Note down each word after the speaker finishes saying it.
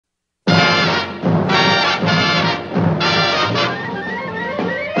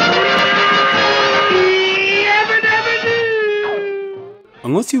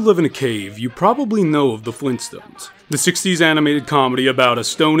Unless you live in a cave, you probably know of the Flintstones, the 60s animated comedy about a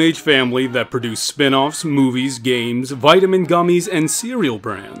Stone Age family that produced spin-offs, movies, games, vitamin gummies, and cereal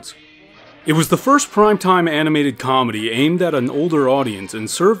brands. It was the first primetime animated comedy aimed at an older audience and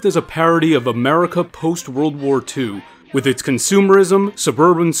served as a parody of America post-World War II, with its consumerism,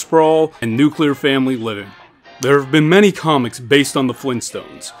 suburban sprawl, and nuclear family living. There have been many comics based on the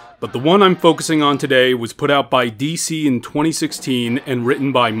Flintstones, but the one I'm focusing on today was put out by DC in 2016 and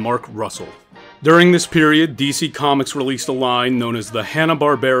written by Mark Russell. During this period, DC Comics released a line known as the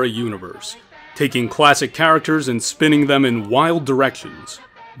Hanna-Barbera Universe, taking classic characters and spinning them in wild directions.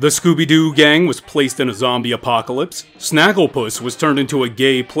 The Scooby-Doo gang was placed in a zombie apocalypse, Snagglepuss was turned into a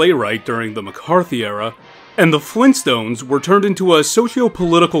gay playwright during the McCarthy era, and the Flintstones were turned into a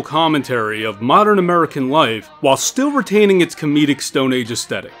sociopolitical commentary of modern American life while still retaining its comedic Stone Age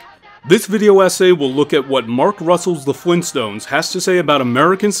aesthetic. This video essay will look at what Mark Russell's The Flintstones has to say about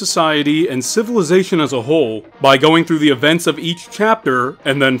American society and civilization as a whole by going through the events of each chapter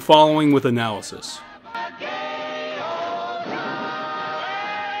and then following with analysis.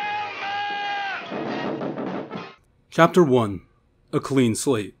 Chapter 1. A Clean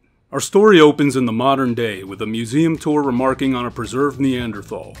Slate. Our story opens in the modern day with a museum tour remarking on a preserved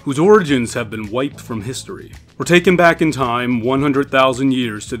Neanderthal, whose origins have been wiped from history. We're taken back in time 100,000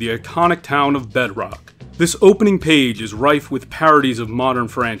 years to the iconic town of Bedrock. This opening page is rife with parodies of modern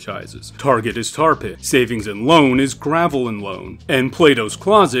franchises. Target is Tar Pit, Savings and Loan is Gravel and Loan, and Plato's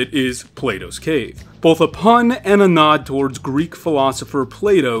Closet is Plato's Cave. Both a pun and a nod towards Greek philosopher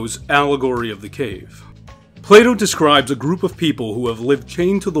Plato's allegory of the cave. Plato describes a group of people who have lived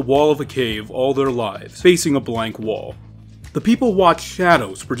chained to the wall of a cave all their lives, facing a blank wall. The people watch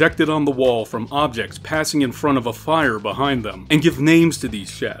shadows projected on the wall from objects passing in front of a fire behind them, and give names to these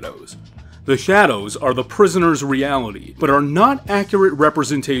shadows. The shadows are the prisoner's reality, but are not accurate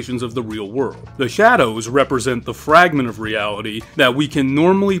representations of the real world. The shadows represent the fragment of reality that we can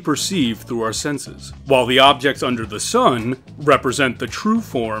normally perceive through our senses, while the objects under the sun represent the true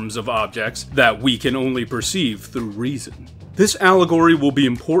forms of objects that we can only perceive through reason. This allegory will be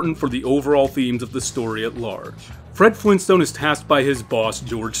important for the overall themes of the story at large. Fred Flintstone is tasked by his boss,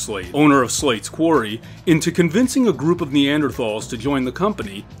 George Slate, owner of Slate's Quarry, into convincing a group of Neanderthals to join the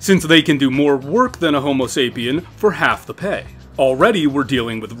company, since they can do more work than a Homo sapien for half the pay. Already, we're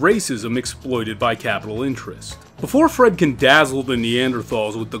dealing with racism exploited by capital interest. Before Fred can dazzle the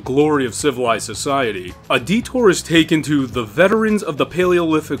Neanderthals with the glory of civilized society, a detour is taken to the Veterans of the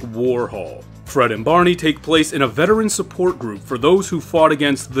Paleolithic War Hall. Fred and Barney take place in a veteran support group for those who fought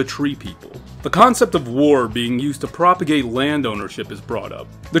against the Tree People. The concept of war being used to propagate land ownership is brought up.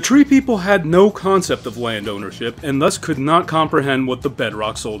 The Tree People had no concept of land ownership and thus could not comprehend what the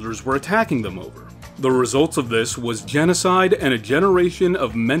Bedrock soldiers were attacking them over. The results of this was genocide and a generation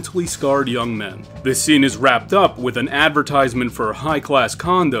of mentally scarred young men. This scene is wrapped up with an advertisement for high-class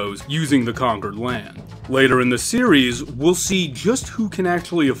condos using the conquered land. Later in the series, we'll see just who can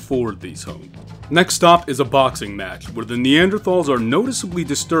actually afford these homes. Next stop is a boxing match, where the Neanderthals are noticeably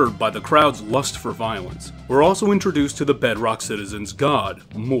disturbed by the crowd's lust for violence. We're also introduced to the Bedrock citizens' god,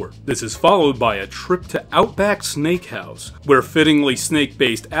 Mort. This is followed by a trip to Outback Snakehouse, where fittingly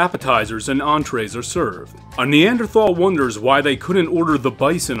snake-based appetizers and entrees are served. A Neanderthal wonders why they couldn't order the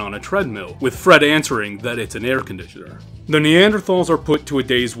bison on a treadmill, with Fred answering that it's an air conditioner. The Neanderthals are put to a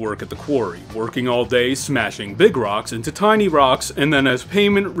day's work at the quarry, working all day smashing big rocks into tiny rocks, and then as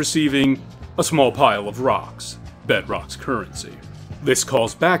payment receiving a small pile of rocks, Bedrock's currency. This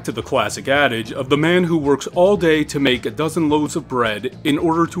calls back to the classic adage of the man who works all day to make a dozen loaves of bread in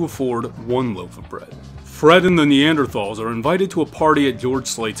order to afford one loaf of bread. Fred and the Neanderthals are invited to a party at George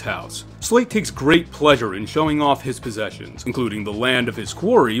Slate's house. Slate takes great pleasure in showing off his possessions, including the land of his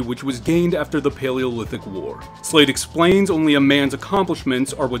quarry, which was gained after the Paleolithic War. Slate explains only a man's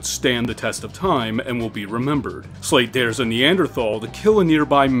accomplishments are what stand the test of time and will be remembered. Slate dares a Neanderthal to kill a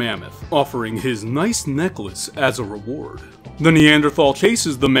nearby mammoth, offering his nice necklace as a reward. The Neanderthal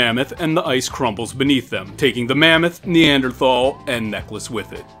chases the mammoth and the ice crumbles beneath them, taking the mammoth, Neanderthal, and necklace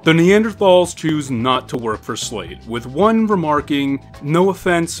with it. The Neanderthals choose not to work for Slate, with one remarking, "No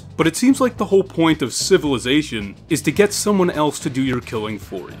offense, but it seems like the whole point of civilization is to get someone else to do your killing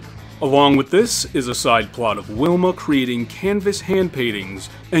for you." Along with this is a side plot of Wilma creating canvas hand paintings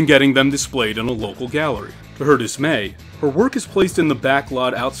and getting them displayed in a local gallery. To her dismay, Her work is placed in the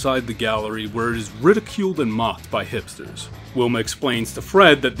backlot outside the gallery where it is ridiculed and mocked by hipsters. Wilma explains to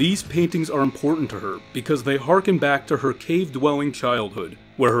Fred that these paintings are important to her because they harken back to her cave-dwelling childhood,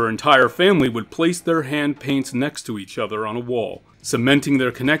 where her entire family would place their hand paints next to each other on a wall, cementing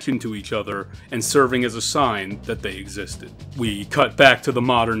their connection to each other and serving as a sign that they existed. We cut back to the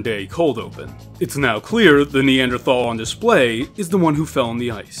modern-day cold open. It's now clear the Neanderthal on display is the one who fell in the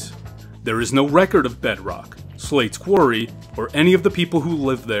ice. There is no record of Bedrock, Slate's quarry, or any of the people who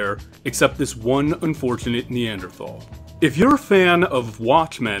lived there except this one unfortunate Neanderthal. If you're a fan of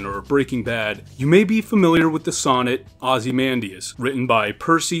Watchmen or Breaking Bad, you may be familiar with the sonnet Ozymandias, written by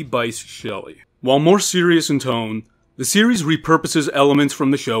Percy Bysshe Shelley. While more serious in tone, the series repurposes elements from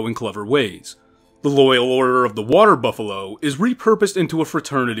the show in clever ways. The Loyal Order of the Water Buffalo is repurposed into a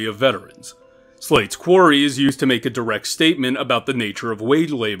fraternity of veterans. Slate's quarry is used to make a direct statement about the nature of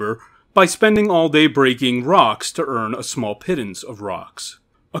wage labor by spending all day breaking rocks to earn a small pittance of rocks.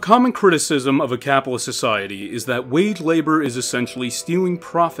 A common criticism of a capitalist society is that wage labor is essentially stealing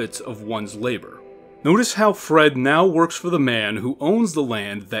profits of one's labor. Notice how Fred now works for the man who owns the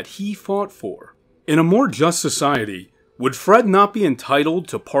land that he fought for. In a more just society, would Fred not be entitled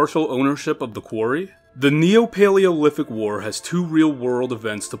to partial ownership of the quarry? The Neo-Paleolithic War has two real-world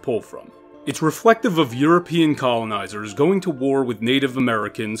events to pull from. It's reflective of European colonizers going to war with Native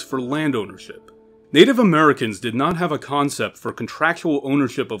Americans for land ownership. Native Americans did not have a concept for contractual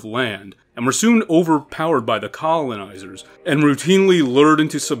ownership of land, and were soon overpowered by the colonizers, and routinely lured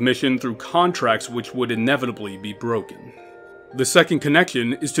into submission through contracts which would inevitably be broken. The second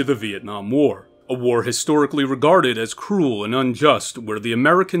connection is to the Vietnam War, a war historically regarded as cruel and unjust, where the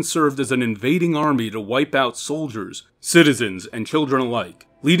Americans served as an invading army to wipe out soldiers, citizens, and children alike,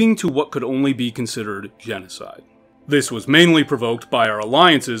 leading to what could only be considered genocide. This was mainly provoked by our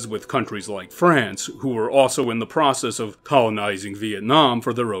alliances with countries like France, who were also in the process of colonizing Vietnam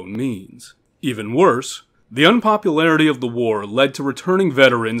for their own means. Even worse, the unpopularity of the war led to returning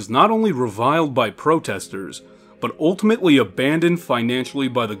veterans not only reviled by protesters, but ultimately abandoned financially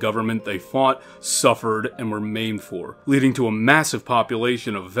by the government they fought, suffered, and were maimed for, leading to a massive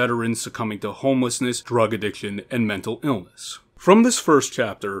population of veterans succumbing to homelessness, drug addiction, and mental illness. From this first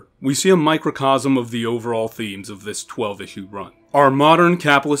chapter, we see a microcosm of the overall themes of this 12-issue run. Our modern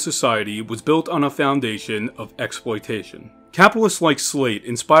capitalist society was built on a foundation of exploitation. Capitalists like Slate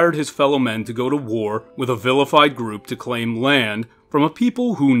inspired his fellow men to go to war with a vilified group to claim land from a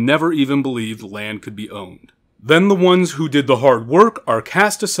people who never even believed land could be owned. Then the ones who did the hard work are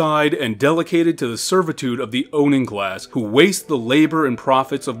cast aside and delegated to the servitude of the owning class, who waste the labor and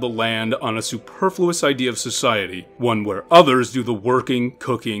profits of the land on a superfluous idea of society, one where others do the working,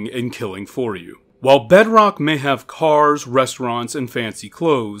 cooking, and killing for you. While Bedrock may have cars, restaurants, and fancy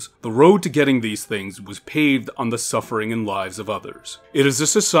clothes, the road to getting these things was paved on the suffering and lives of others. It is a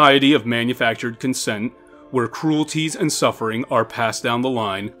society of manufactured consent, where cruelties and suffering are passed down the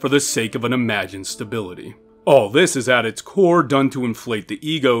line for the sake of an imagined stability. All this is at its core done to inflate the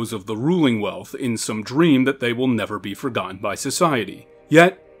egos of the ruling wealth in some dream that they will never be forgotten by society.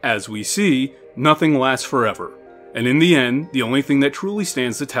 Yet, as we see, nothing lasts forever. And in the end, the only thing that truly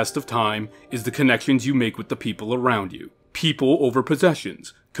stands the test of time is the connections you make with the people around you. People over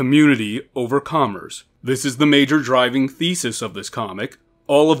possessions, community over commerce. This is the major driving thesis of this comic,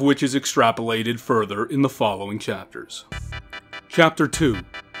 all of which is extrapolated further in the following chapters. Chapter 2.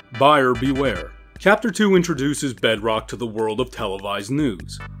 Buyer Beware. Chapter 2 introduces Bedrock to the world of televised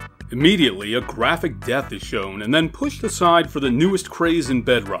news. Immediately, a graphic death is shown and then pushed aside for the newest craze in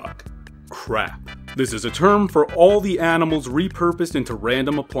Bedrock: crap. This is a term for all the animals repurposed into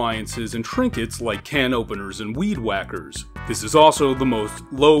random appliances and trinkets like can openers and weed whackers. This is also the most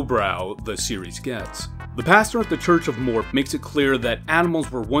lowbrow the series gets. The pastor at the Church of Morp makes it clear that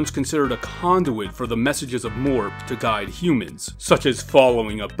animals were once considered a conduit for the messages of Morp to guide humans, such as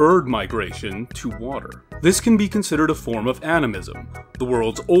following a bird migration to water. This can be considered a form of animism, the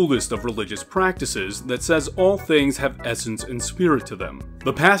world's oldest of religious practices that says all things have essence and spirit to them.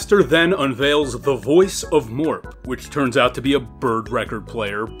 The pastor then unveils the voice of Morp, which turns out to be a bird record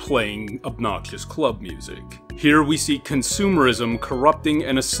player playing obnoxious club music. Here we see consumerism corrupting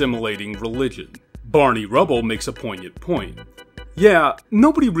and assimilating religion. Barney Rubble makes a poignant point. Yeah,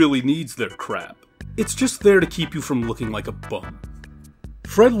 nobody really needs their crap. It's just there to keep you from looking like a bum.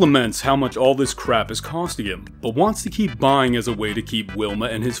 Fred laments how much all this crap is costing him, but wants to keep buying as a way to keep Wilma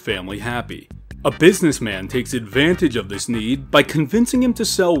and his family happy. A businessman takes advantage of this need by convincing him to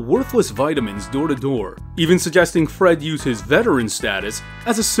sell worthless vitamins door to door, even suggesting Fred use his veteran status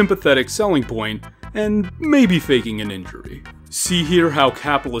as a sympathetic selling point, and maybe faking an injury. See here how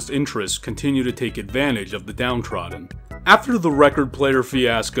capitalist interests continue to take advantage of the downtrodden. After the record player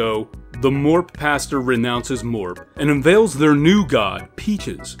fiasco, the Morp pastor renounces Morp and unveils their new god,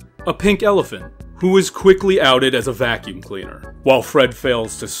 Peaches, a pink elephant, who is quickly outed as a vacuum cleaner. While Fred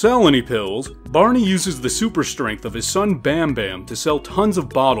fails to sell any pills, Barney uses the super strength of his son Bam Bam to sell tons of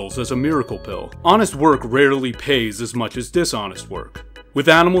bottles as a miracle pill. Honest work rarely pays as much as dishonest work. With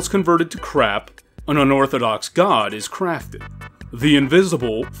animals converted to crap, an unorthodox god is crafted. The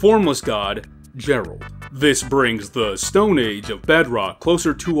invisible, formless god, Gerald. This brings the Stone Age of Bedrock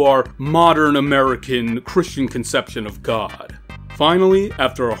closer to our modern American Christian conception of God. Finally,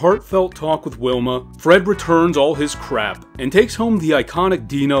 after a heartfelt talk with Wilma, Fred returns all his crap and takes home the iconic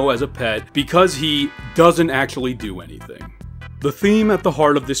Dino as a pet because he doesn't actually do anything. The theme at the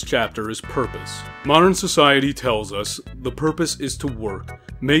heart of this chapter is purpose. Modern society tells us the purpose is to work,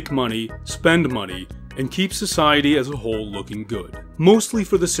 make money, spend money, and keep society as a whole looking good, mostly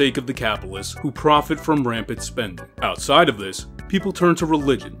for the sake of the capitalists who profit from rampant spending. Outside of this, people turn to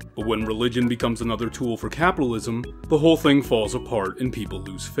religion, but when religion becomes another tool for capitalism, the whole thing falls apart and people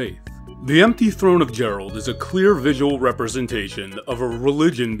lose faith. The empty throne of Gerald is a clear visual representation of a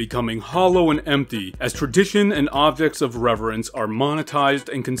religion becoming hollow and empty as tradition and objects of reverence are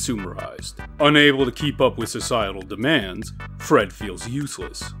monetized and consumerized. Unable to keep up with societal demands, Fred feels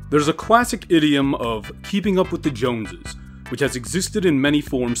useless. There's a classic idiom of keeping up with the Joneses, which has existed in many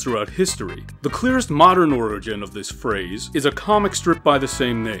forms throughout history. The clearest modern origin of this phrase is a comic strip by the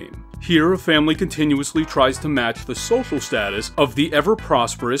same name. Here, a family continuously tries to match the social status of the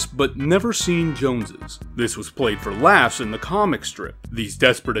ever-prosperous but never-seen Joneses. This was played for laughs in the comic strip, these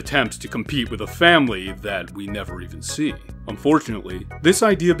desperate attempts to compete with a family that we never even see. Unfortunately, this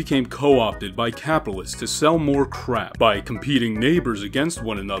idea became co-opted by capitalists to sell more crap by competing neighbors against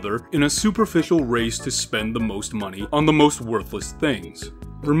one another in a superficial race to spend the most money on the most worthless things.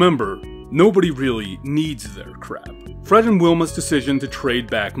 Remember, nobody really needs their crap. Fred and Wilma's decision to trade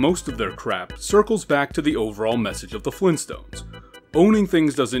back most of their crap circles back to the overall message of the Flintstones. Owning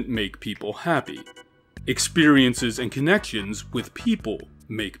things doesn't make people happy. Experiences and connections with people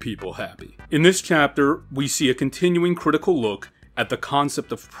make people happy. In this chapter, we see a continuing critical look at the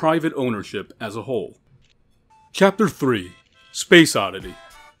concept of private ownership as a whole. Chapter 3. Space Oddity.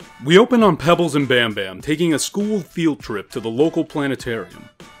 We open on Pebbles and Bam Bam taking a school field trip to the local planetarium.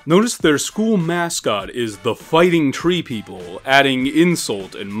 Notice their school mascot is the Fighting Tree People, adding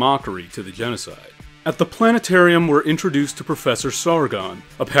insult and mockery to the genocide. At the planetarium, we're introduced to Professor Sargon,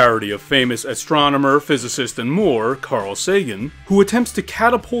 a parody of famous astronomer, physicist, and more, Carl Sagan, who attempts to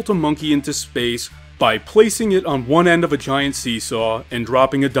catapult a monkey into space by placing it on one end of a giant seesaw and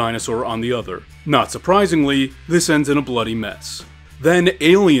dropping a dinosaur on the other. Not surprisingly, this ends in a bloody mess. Then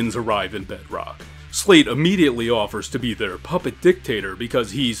aliens arrive in Bedrock. Slate immediately offers to be their puppet dictator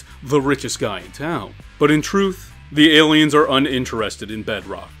because he's the richest guy in town. But in truth, the aliens are uninterested in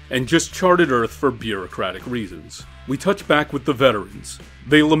Bedrock, and just charted Earth for bureaucratic reasons. We touch back with the veterans.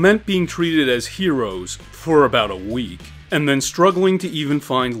 They lament being treated as heroes for about a week, and then struggling to even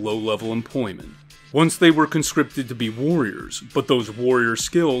find low-level employment. Once they were conscripted to be warriors, but those warrior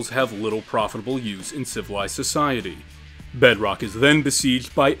skills have little profitable use in civilized society. Bedrock is then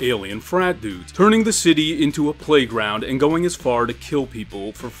besieged by alien frat dudes, turning the city into a playground and going as far to kill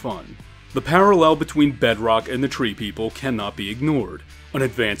people for fun. The parallel between Bedrock and the Tree People cannot be ignored, an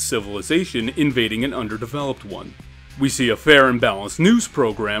advanced civilization invading an underdeveloped one. We see a fair and balanced news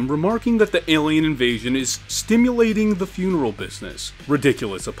program remarking that the alien invasion is stimulating the funeral business.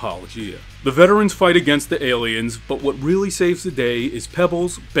 Ridiculous apologia. The veterans fight against the aliens, but what really saves the day is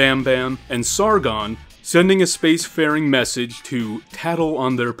Pebbles, Bam Bam, and Sargon sending a spacefaring message to tattle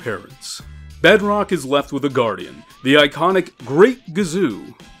on their parents. Bedrock is left with a guardian, the iconic Great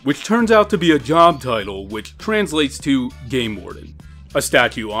Gazoo, which turns out to be a job title which translates to Game Warden. A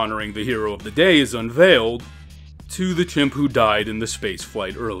statue honoring the hero of the day is unveiled to the chimp who died in the space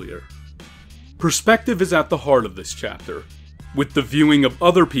flight earlier. Perspective is at the heart of this chapter, with the viewing of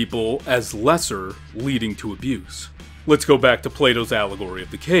other people as lesser leading to abuse. Let's go back to Plato's allegory of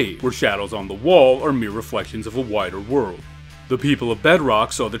the cave, where shadows on the wall are mere reflections of a wider world. The people of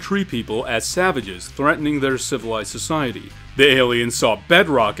Bedrock saw the Tree People as savages threatening their civilized society. The aliens saw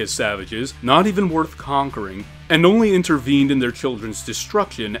Bedrock as savages, not even worth conquering, and only intervened in their children's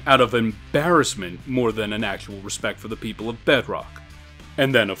destruction out of embarrassment more than an actual respect for the people of Bedrock.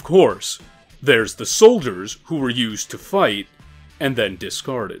 And then, of course, there's the soldiers who were used to fight and then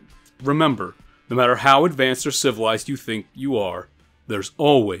discarded. Remember, no matter how advanced or civilized you think you are, there's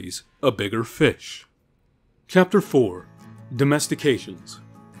always a bigger fish. Chapter 4. Domestications.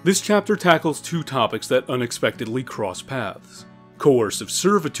 This chapter tackles two topics that unexpectedly cross paths: coercive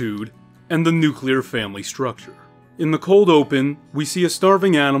servitude and the nuclear family structure. In the cold open, we see a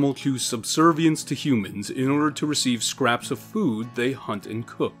starving animal choose subservience to humans in order to receive scraps of food they hunt and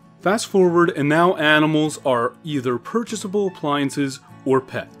cook. Fast forward, and now animals are either purchasable appliances or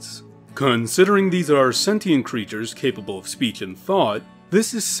pets. Considering these are sentient creatures capable of speech and thought,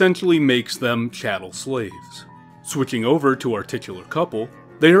 this essentially makes them chattel slaves. Switching over to our titular couple,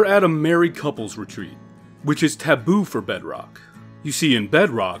 they are at a married couples retreat, which is taboo for Bedrock. You see, in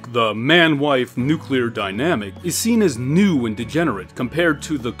Bedrock, the man-wife nuclear dynamic is seen as new and degenerate compared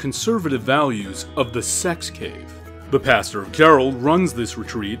to the conservative values of the sex cave. The pastor of Gerald runs this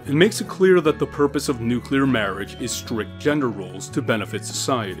retreat and makes it clear that the purpose of nuclear marriage is strict gender roles to benefit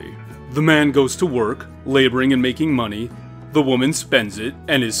society. The man goes to work, laboring and making money. The woman spends it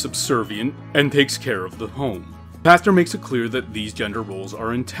and is subservient and takes care of the home. Pastor makes it clear that these gender roles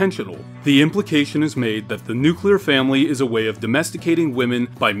are intentional. The implication is made that the nuclear family is a way of domesticating women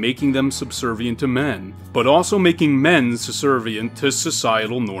by making them subservient to men, but also making men subservient to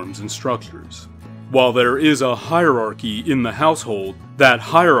societal norms and structures. While there is a hierarchy in the household, that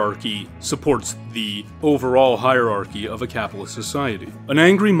hierarchy supports the overall hierarchy of a capitalist society. An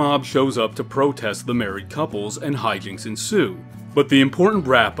angry mob shows up to protest the married couples and hijinks ensue. But the important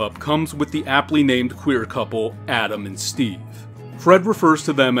wrap-up comes with the aptly named queer couple, Adam and Steve. Fred refers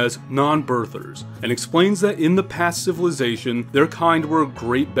to them as non-birthers, and explains that in the past civilization, their kind were a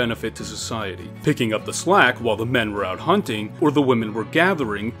great benefit to society, picking up the slack while the men were out hunting or the women were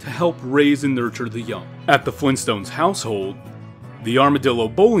gathering to help raise and nurture the young. At the Flintstones household, the armadillo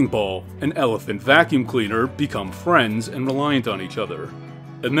bowling ball and elephant vacuum cleaner become friends and reliant on each other.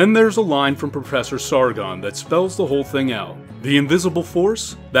 And then there's a line from Professor Sargon that spells the whole thing out. The invisible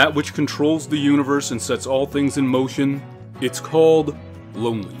force, that which controls the universe and sets all things in motion, it's called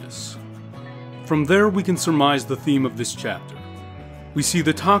loneliness. From there we can surmise the theme of this chapter. We see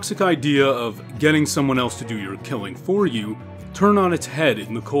the toxic idea of getting someone else to do your killing for you turn on its head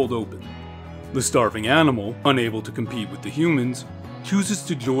in the cold open. The starving animal, unable to compete with the humans, chooses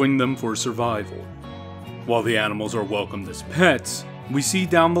to join them for survival. While the animals are welcomed as pets, we see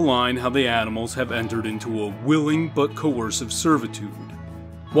down the line how the animals have entered into a willing but coercive servitude.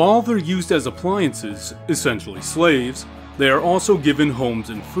 While they're used as appliances, essentially slaves, they are also given homes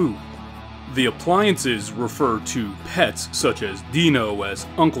and food. The appliances refer to pets such as Dino as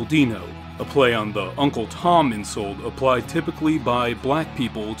Uncle Dino, a play on the Uncle Tom insult applied typically by black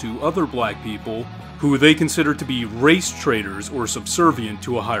people to other black people who they consider to be race traitors or subservient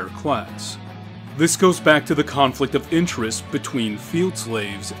to a higher class. This goes back to the conflict of interest between field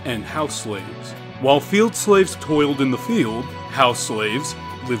slaves and house slaves. While field slaves toiled in the field, house slaves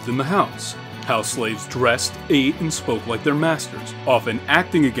lived in the house. House slaves dressed, ate, and spoke like their masters, often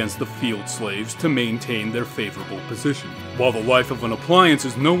acting against the field slaves to maintain their favorable position. While the life of an appliance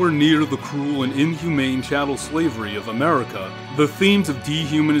is nowhere near the cruel and inhumane chattel slavery of America, the themes of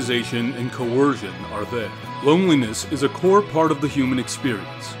dehumanization and coercion are there. Loneliness is a core part of the human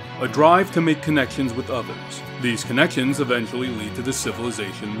experience, a drive to make connections with others. These connections eventually lead to the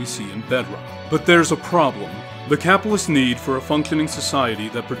civilization we see in Bedrock. But there's a problem. The capitalist need for a functioning society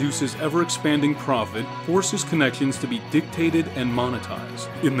that produces ever-expanding profit forces connections to be dictated and monetized.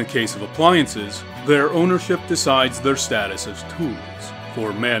 In the case of appliances, their ownership decides their status as tools.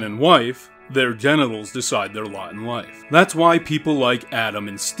 For man and wife, their genitals decide their lot in life. That's why people like Adam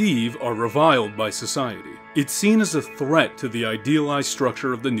and Steve are reviled by society. It's seen as a threat to the idealized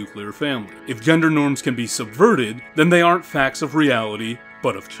structure of the nuclear family. If gender norms can be subverted, then they aren't facts of reality,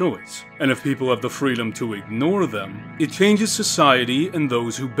 but of choice. And if people have the freedom to ignore them, it changes society and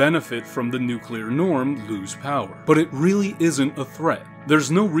those who benefit from the nuclear norm lose power. But it really isn't a threat. There's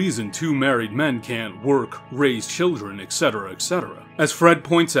no reason two married men can't work, raise children, etc., etc. As Fred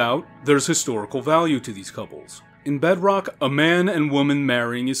points out, there's historical value to these couples. In Bedrock, a man and woman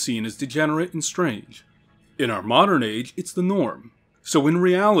marrying is seen as degenerate and strange. In our modern age, it's the norm. So in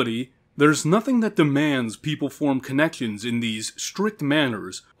reality, there's nothing that demands people form connections in these strict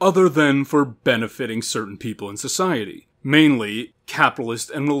manners other than for benefiting certain people in society, mainly capitalist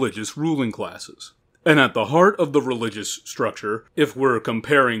and religious ruling classes. And at the heart of the religious structure, if we're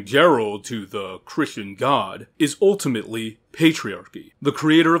comparing Gerald to the Christian God, is ultimately patriarchy. The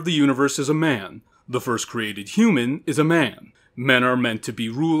creator of the universe is a man. The first created human is a man. Men are meant to be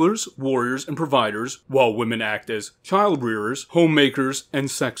rulers, warriors, and providers, while women act as child rearers, homemakers,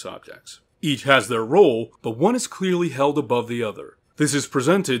 and sex objects. Each has their role, but one is clearly held above the other. This is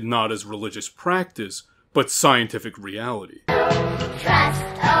presented not as religious practice, but scientific reality. Trust,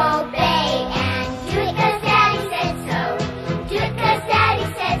 obey, and do it 'cause Daddy said so. Do it 'cause Daddy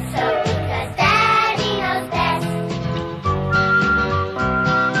said so, because Daddy knows best.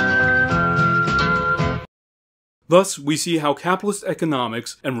 Thus, we see how capitalist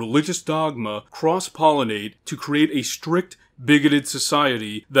economics and religious dogma cross-pollinate to create a strict, bigoted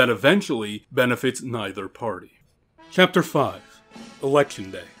society that eventually benefits neither party. Chapter 5.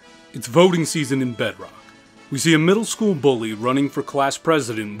 Election Day. It's voting season in Bedrock. We see a middle school bully running for class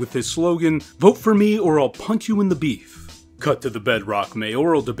president with his slogan, "Vote for me or I'll punch you in the beef." Cut to the Bedrock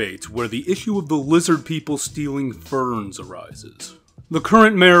mayoral debates where the issue of the lizard people stealing ferns arises. The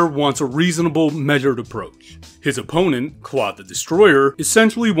current mayor wants a reasonable, measured approach. His opponent, Claude the Destroyer,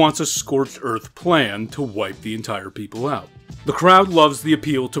 essentially wants a scorched earth plan to wipe the entire people out. The crowd loves the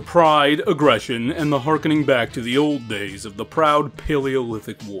appeal to pride, aggression, and the harkening back to the old days of the proud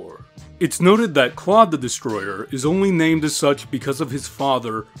Paleolithic War. It's noted that Claude the Destroyer is only named as such because of his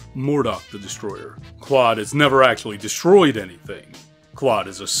father, Murdoch the Destroyer. Claude has never actually destroyed anything. Claude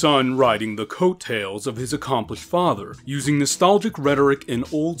is a son riding the coattails of his accomplished father, using nostalgic rhetoric and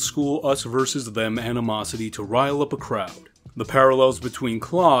old-school us-versus-them animosity to rile up a crowd. The parallels between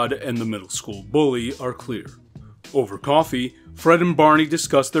Claude and the middle school bully are clear. Over coffee, Fred and Barney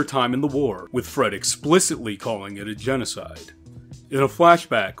discuss their time in the war, with Fred explicitly calling it a genocide. In a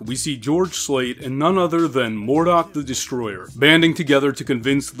flashback, we see George Slate and none other than Murdoch the Destroyer banding together to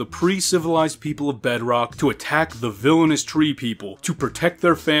convince the pre-civilized people of Bedrock to attack the villainous tree people to protect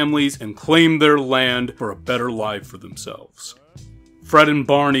their families and claim their land for a better life for themselves. Fred and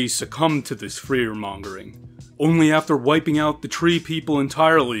Barney succumb to this fear-mongering. Only after wiping out the tree people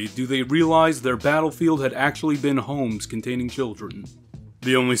entirely do they realize their battlefield had actually been homes containing children.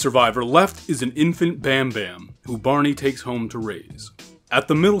 The only survivor left is an infant Bam Bam, who Barney takes home to raise. At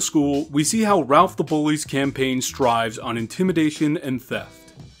the middle school, we see how Ralph the Bully's campaign strives on intimidation and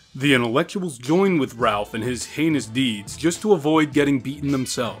theft. The intellectuals join with Ralph in his heinous deeds just to avoid getting beaten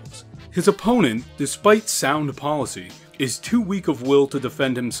themselves. His opponent, despite sound policy, is too weak of will to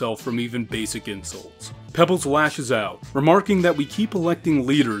defend himself from even basic insults. Pebbles lashes out, remarking that we keep electing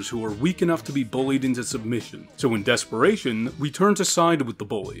leaders who are weak enough to be bullied into submission, so in desperation, we turn to side with the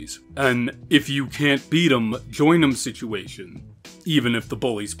bullies. An if you can't beat 'em, join 'em situation, even if the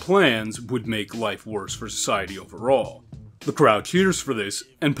bullies' plans would make life worse for society overall. The crowd cheers for this,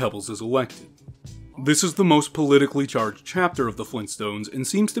 and Pebbles is elected. This is the most politically charged chapter of the Flintstones and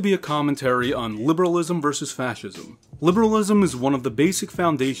seems to be a commentary on liberalism versus fascism. Liberalism is one of the basic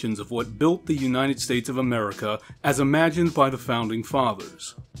foundations of what built the United States of America as imagined by the Founding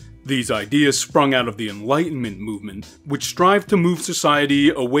Fathers. These ideas sprung out of the Enlightenment movement, which strived to move society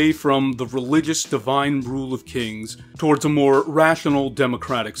away from the religious divine rule of kings towards a more rational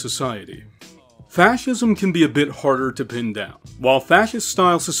democratic society. Fascism can be a bit harder to pin down. While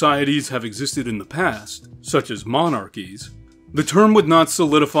fascist-style societies have existed in the past, such as monarchies, the term would not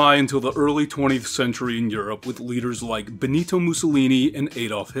solidify until the early 20th century in Europe with leaders like Benito Mussolini and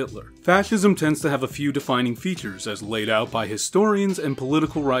Adolf Hitler. Fascism tends to have a few defining features as laid out by historians and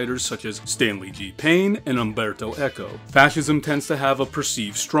political writers such as Stanley G. Payne and Umberto Eco. Fascism tends to have a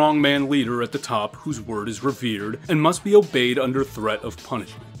perceived strongman leader at the top whose word is revered and must be obeyed under threat of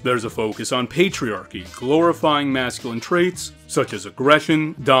punishment. There's a focus on patriarchy, glorifying masculine traits such as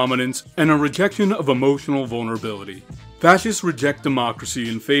aggression, dominance, and a rejection of emotional vulnerability. Fascists reject democracy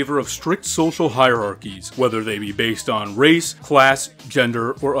in favor of strict social hierarchies, whether they be based on race, class,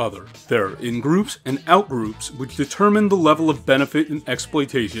 gender, or other. There are in-groups and out-groups which determine the level of benefit and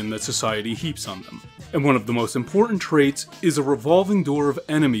exploitation that society heaps on them. And one of the most important traits is a revolving door of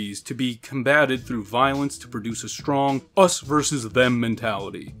enemies to be combated through violence to produce a strong us versus them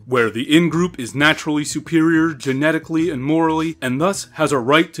mentality, where the in-group is naturally superior genetically and morally, and thus has a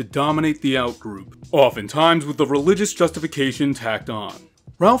right to dominate the out-group, oftentimes with the religious justification tacked on.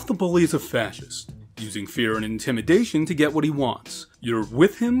 Ralph the Bully is a fascist, using fear and intimidation to get what he wants. You're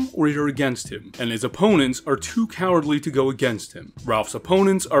with him or you're against him, and his opponents are too cowardly to go against him. Ralph's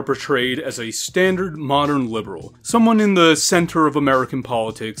opponents are portrayed as a standard modern liberal, someone in the center of American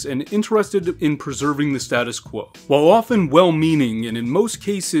politics and interested in preserving the status quo. While often well-meaning and in most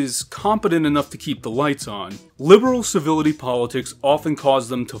cases competent enough to keep the lights on, liberal civility politics often cause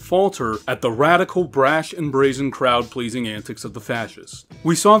them to falter at the radical, brash, and brazen crowd-pleasing antics of the fascists.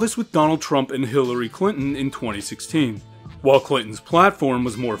 We saw this with Donald Trump and Hillary Clinton in 2016. While Clinton's platform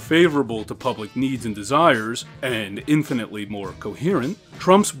was more favorable to public needs and desires, and infinitely more coherent,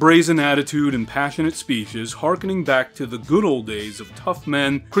 Trump's brazen attitude and passionate speeches harkening back to the good old days of tough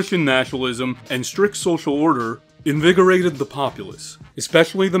men, Christian nationalism, and strict social order invigorated the populace,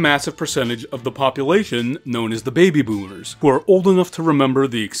 especially the massive percentage of the population known as the baby boomers, who are old enough to remember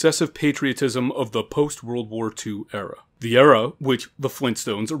the excessive patriotism of the post-World War II era, the era which the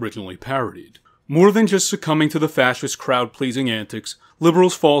Flintstones originally parodied. More than just succumbing to the fascist crowd-pleasing antics,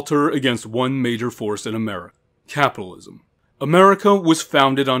 liberals falter against one major force in America: Capitalism. America was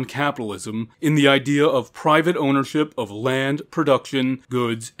founded on capitalism in the idea of private ownership of land, production,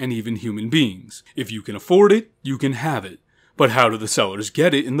 goods, and even human beings. If you can afford it, you can have it. But how do the sellers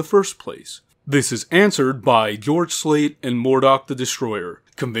get it in the first place? This is answered by George Slate and Murdoch the Destroyer.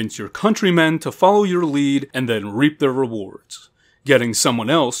 Convince your countrymen to follow your lead and then reap their rewards, getting someone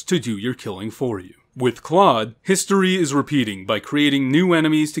else to do your killing for you. With Claude, history is repeating by creating new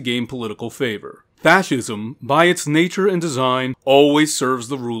enemies to gain political favor. Fascism, by its nature and design, always serves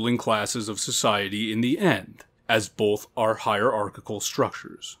the ruling classes of society in the end, as both are hierarchical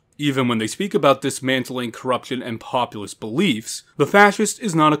structures. Even when they speak about dismantling corruption and populist beliefs, the fascist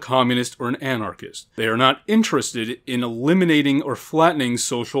is not a communist or an anarchist. They are not interested in eliminating or flattening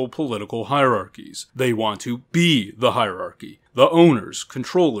social political hierarchies. They want to be the hierarchy, the owners,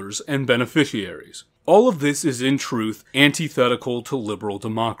 controllers, and beneficiaries. All of this is in truth antithetical to liberal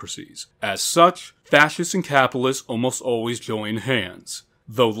democracies. As such, fascists and capitalists almost always join hands,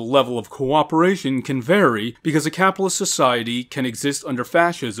 though the level of cooperation can vary because a capitalist society can exist under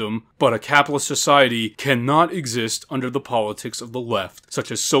fascism, but a capitalist society cannot exist under the politics of the left, such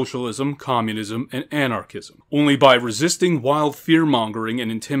as socialism, communism, and anarchism. Only by resisting wild fear-mongering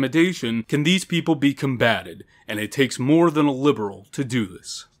and intimidation can these people be combated, and it takes more than a liberal to do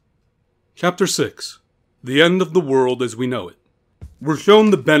this. Chapter 6. The End of the World as We Know It. We're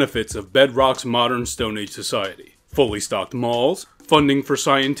shown the benefits of Bedrock's modern Stone Age society. Fully stocked malls, funding for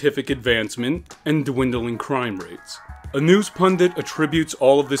scientific advancement, and dwindling crime rates. A news pundit attributes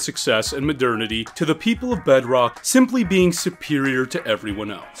all of this success and modernity to the people of Bedrock simply being superior to everyone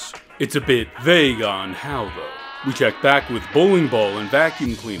else. It's a bit vague on how, though. We check back with Bowling Ball and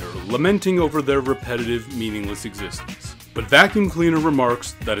Vacuum Cleaner lamenting over their repetitive, meaningless existence. But Vacuum Cleaner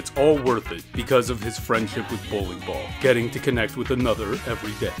remarks that it's all worth it because of his friendship with Bowling Ball, getting to connect with another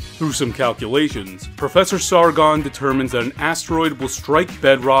every day. Through some calculations, Professor Sargon determines that an asteroid will strike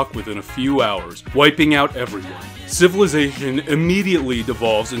Bedrock within a few hours, wiping out everyone. Civilization immediately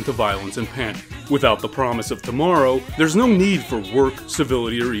devolves into violence and panic. Without the promise of tomorrow, there's no need for work,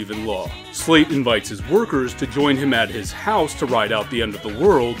 civility, or even law. Slate invites his workers to join him at his house to ride out the end of the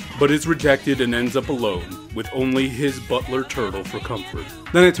world, but is rejected and ends up alone, with only his butler Turtle for comfort.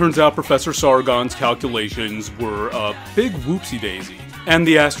 Then it turns out Professor Sargon's calculations were a big whoopsie-daisy, and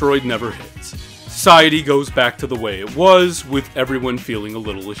the asteroid never hits. Society goes back to the way it was, with everyone feeling a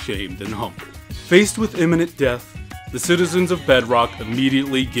little ashamed and humbled. Faced with imminent death, the citizens of Bedrock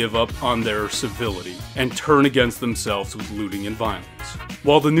immediately give up on their civility and turn against themselves with looting and violence.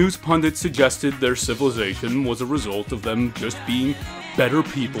 While the news pundits suggested their civilization was a result of them just being better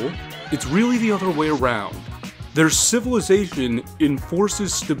people, it's really the other way around. Their civilization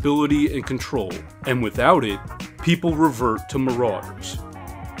enforces stability and control, and without it, people revert to marauders.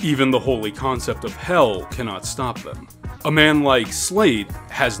 Even the holy concept of hell cannot stop them. A man like Slate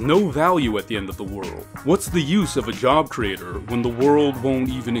has no value at the end of the world. What's the use of a job creator when the world won't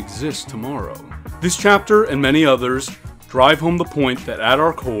even exist tomorrow? This chapter, and many others, drive home the point that at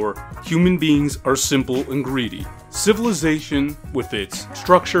our core, human beings are simple and greedy. Civilization, with its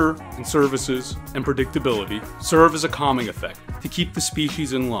structure and services and predictability, serve as a calming effect to keep the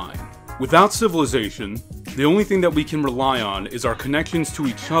species in line. Without civilization, the only thing that we can rely on is our connections to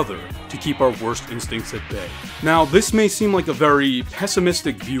each other to keep our worst instincts at bay. Now, this may seem like a very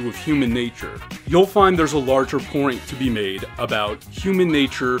pessimistic view of human nature. You'll find there's a larger point to be made about human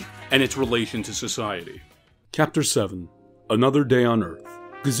nature and its relation to society. Chapter 7. Another Day on Earth.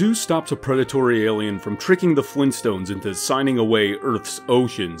 Gazoo stops a predatory alien from tricking the Flintstones into signing away Earth's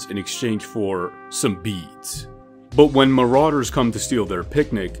oceans in exchange for some beads. But when marauders come to steal their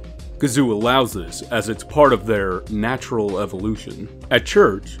picnic, Gazoo allows this, as it's part of their natural evolution. At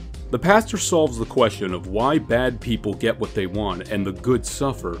church, the pastor solves the question of why bad people get what they want and the good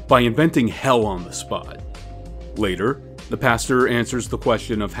suffer by inventing hell on the spot. Later, the pastor answers the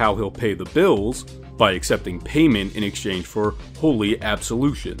question of how he'll pay the bills by accepting payment in exchange for holy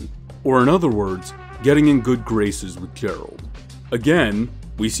absolution, or in other words, getting in good graces with Gerald. Again,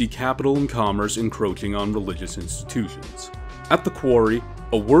 we see capital and commerce encroaching on religious institutions. At the quarry,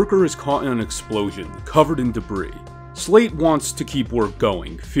 a worker is caught in an explosion, covered in debris. Slate wants to keep work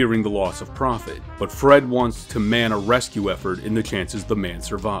going, fearing the loss of profit, but Fred wants to man a rescue effort in the chances the man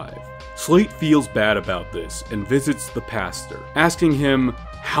survive. Slate feels bad about this and visits the pastor, asking him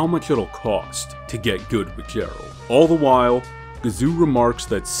how much it'll cost to get good with Gerald. All the while, Gazoo remarks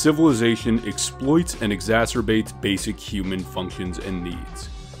that civilization exploits and exacerbates basic human functions and needs.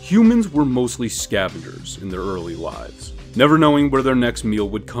 Humans were mostly scavengers in their early lives, never knowing where their next meal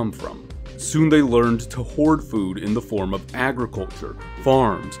would come from. soon they learned to hoard food in the form of agriculture,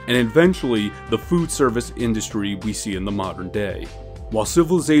 farms, and eventually the food service industry we see in the modern day. While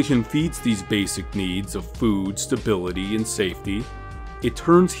civilization feeds these basic needs of food, stability, and safety, it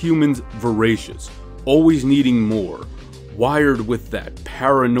turns humans voracious, always needing more, wired with that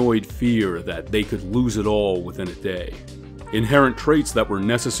paranoid fear that they could lose it all within a day. Inherent traits that were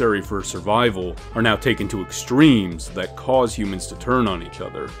necessary for survival are now taken to extremes that cause humans to turn on each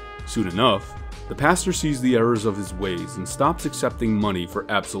other. Soon enough, the pastor sees the errors of his ways and stops accepting money for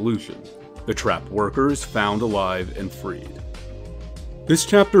absolution. The trapped worker is found alive and freed. This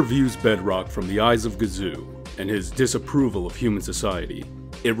chapter views Bedrock from the eyes of Gazoo and his disapproval of human society.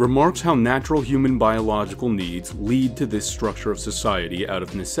 It remarks how natural human biological needs lead to this structure of society out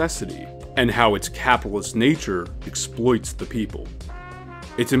of necessity, and how its capitalist nature exploits the people.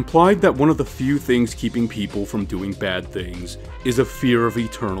 It's implied that one of the few things keeping people from doing bad things is a fear of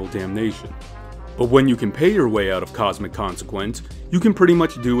eternal damnation. But when you can pay your way out of cosmic consequence, you can pretty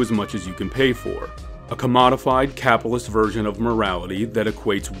much do as much as you can pay for. A commodified capitalist version of morality that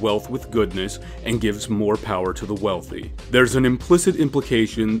equates wealth with goodness and gives more power to the wealthy. There's an implicit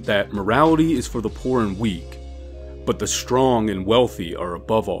implication that morality is for the poor and weak, but the strong and wealthy are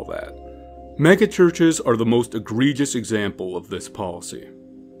above all that. Megachurches are the most egregious example of this policy.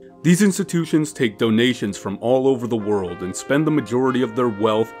 These institutions take donations from all over the world and spend the majority of their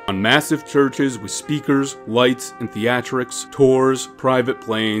wealth on massive churches with speakers, lights, and theatrics, tours, private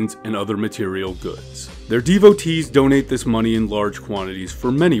planes, and other material goods. Their devotees donate this money in large quantities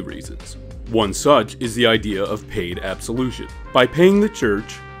for many reasons. One such is the idea of paid absolution. By paying the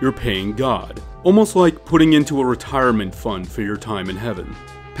church, you're paying God, almost like putting into a retirement fund for your time in heaven.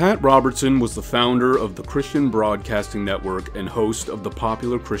 Pat Robertson was the founder of the Christian Broadcasting Network and host of the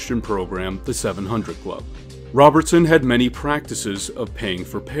popular Christian program, The 700 Club. Robertson had many practices of paying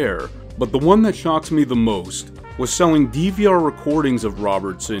for prayer, but the one that shocks me the most was selling DVR recordings of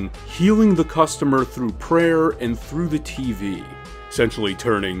Robertson healing the customer through prayer and through the TV, essentially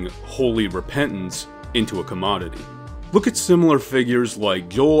turning holy repentance into a commodity. Look at similar figures like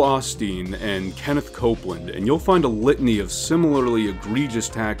Joel Osteen and Kenneth Copeland, and you'll find a litany of similarly egregious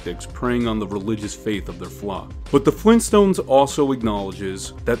tactics preying on the religious faith of their flock. But the Flintstones also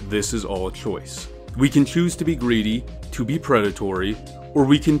acknowledges that this is all a choice. We can choose to be greedy, to be predatory, or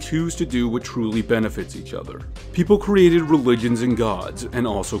we can choose to do what truly benefits each other. People created religions and gods, and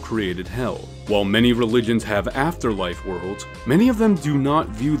also created hell. While many religions have afterlife worlds, many of them do not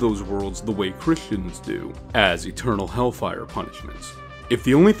view those worlds the way Christians do, as eternal hellfire punishments. If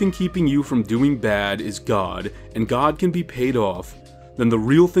the only thing keeping you from doing bad is God, and God can be paid off, then the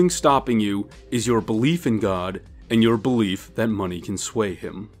real thing stopping you is your belief in God and your belief that money can sway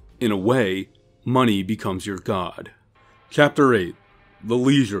him. In a way, money becomes your God. Chapter 8. The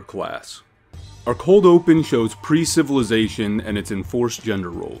Leisure Class. Our cold open shows pre-civilization and its enforced gender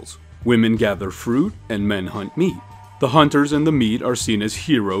roles. Women gather fruit and men hunt meat. The hunters and the meat are seen as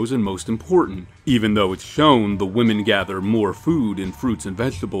heroes and most important, even though it's shown the women gather more food in fruits and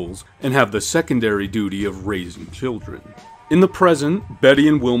vegetables and have the secondary duty of raising children. In the present, Betty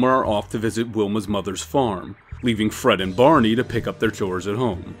and Wilma are off to visit Wilma's mother's farm, leaving Fred and Barney to pick up their chores at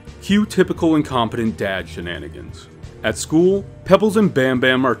home. Cue typical incompetent dad shenanigans. At school, Pebbles and Bam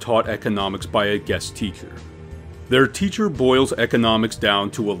Bam are taught economics by a guest teacher. Their teacher boils economics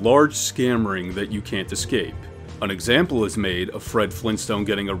down to a large scam ring that you can't escape. An example is made of Fred Flintstone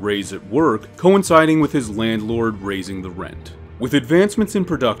getting a raise at work, coinciding with his landlord raising the rent. With advancements in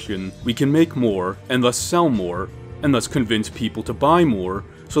production, we can make more, and thus sell more, and thus convince people to buy more,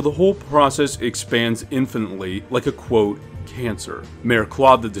 so the whole process expands infinitely like a, quote, cancer. Mayor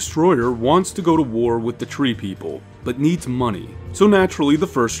Claude the Destroyer wants to go to war with the Tree People, but needs money. So naturally the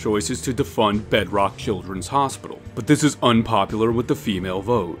first choice is to defund Bedrock Children's Hospital. But this is unpopular with the female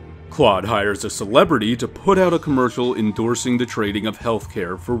vote. Claude hires a celebrity to put out a commercial endorsing the trading of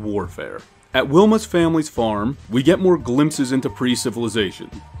healthcare for warfare. At Wilma's family's farm, we get more glimpses into pre-civilization.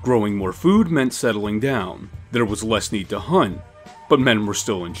 Growing more food meant settling down. There was less need to hunt, but men were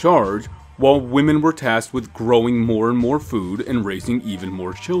still in charge, while women were tasked with growing more and more food and raising even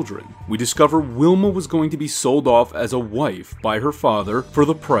more children. We discover Wilma was going to be sold off as a wife by her father for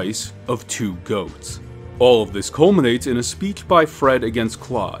the price of 2 goats. All of this culminates in a speech by Fred against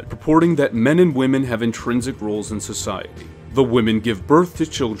Claude, purporting that men and women have intrinsic roles in society. The women give birth to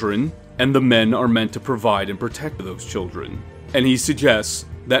children, and the men are meant to provide and protect those children. And he suggests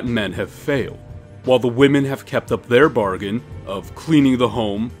that men have failed. While the women have kept up their bargain of cleaning the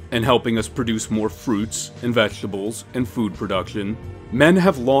home and helping us produce more fruits and vegetables and food production, men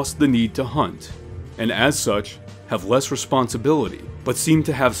have lost the need to hunt. and as such, have less responsibility, but seem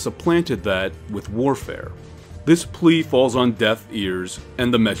to have supplanted that with warfare. This plea falls on deaf ears,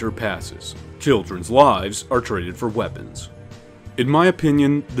 and the measure passes. Children's lives are traded for weapons. In my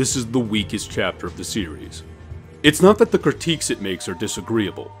opinion, this is the weakest chapter of the series. It's not that the critiques it makes are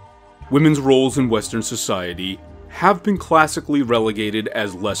disagreeable. Women's roles in Western society have been classically relegated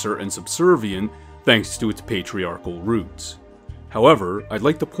as lesser and subservient thanks to its patriarchal roots. However, I'd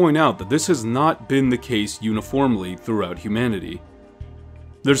like to point out that this has not been the case uniformly throughout humanity.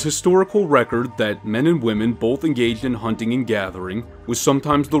 There's historical record that men and women both engaged in hunting and gathering, with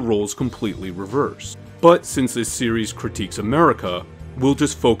sometimes the roles completely reversed. But since this series critiques America, we'll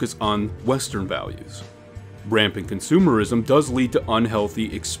just focus on Western values. Rampant consumerism does lead to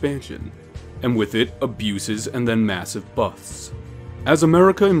unhealthy expansion, and with it, abuses and then massive busts. As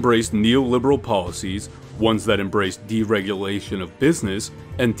America embraced neoliberal policies, ones that embraced deregulation of business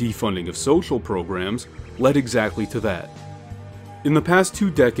and defunding of social programs, led exactly to that. In the past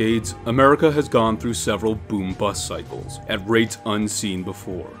 2 decades, America has gone through several boom-bust cycles, at rates unseen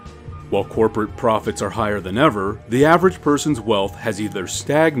before. While corporate profits are higher than ever, the average person's wealth has either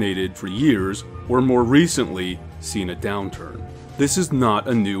stagnated for years, or more recently, seen a downturn. This is not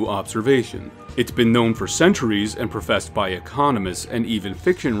a new observation. It's been known for centuries and professed by economists and even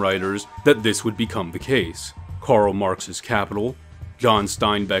fiction writers that this would become the case. Karl Marx's Capital, John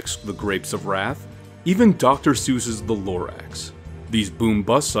Steinbeck's The Grapes of Wrath, even Dr. Seuss's The Lorax. These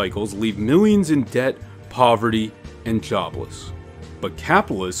boom-bust cycles leave millions in debt, poverty, and jobless. But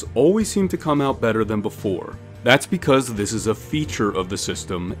capitalists always seem to come out better than before. That's because this is a feature of the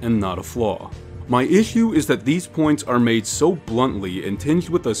system and not a flaw. My issue is that these points are made so bluntly and tinged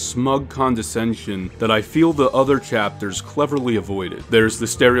with a smug condescension that I feel the other chapters cleverly avoided. There's the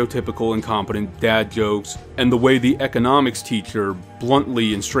stereotypical incompetent dad jokes, and the way the economics teacher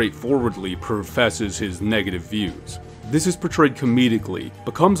bluntly and straightforwardly professes his negative views. This is portrayed comedically,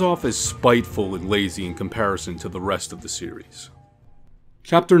 but comes off as spiteful and lazy in comparison to the rest of the series.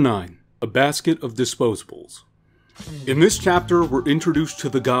 Chapter 9. A Basket of Disposables. In this chapter, we're introduced to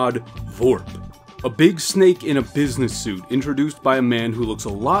the god Vorp, a big snake in a business suit introduced by a man who looks a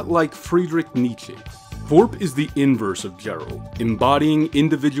lot like Friedrich Nietzsche. Vorp is the inverse of Gerald, embodying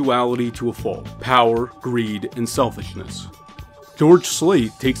individuality to a fault, power, greed, and selfishness. George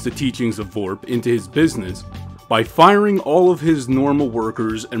Slate takes the teachings of Vorp into his business by firing all of his normal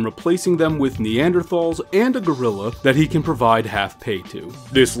workers and replacing them with Neanderthals and a gorilla that he can provide half pay to.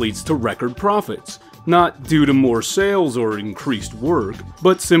 This leads to record profits, not due to more sales or increased work,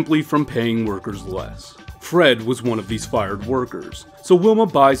 but simply from paying workers less. Fred was one of these fired workers, so Wilma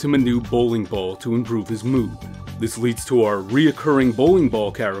buys him a new bowling ball to improve his mood. This leads to our reoccurring bowling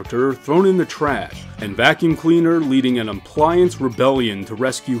ball character thrown in the trash, and vacuum cleaner leading an appliance rebellion to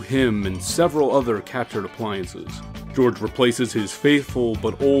rescue him and several other captured appliances. George replaces his faithful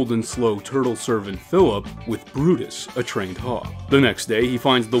but old and slow turtle servant Philip with Brutus, a trained hawk. The next day, he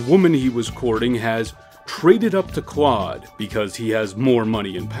finds the woman he was courting has traded up to Claude because he has more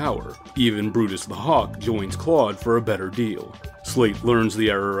money and power. Even Brutus the hawk joins Claude for a better deal. Slate learns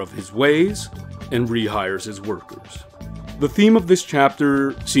the error of his ways and rehires his workers. The theme of this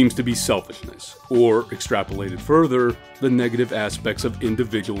chapter seems to be selfishness, or, extrapolated further, the negative aspects of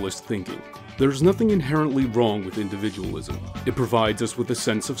individualist thinking. There's nothing inherently wrong with individualism. It provides us with a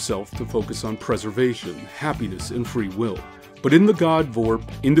sense of self to focus on preservation, happiness, and free will. But in the god Vorp,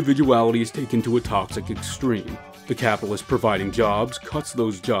 individuality is taken to a toxic extreme. The capitalist providing jobs cuts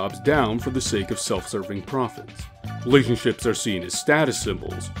those jobs down for the sake of self-serving profits. Relationships are seen as status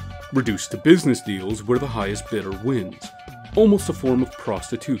symbols, reduced to business deals where the highest bidder wins. Almost a form of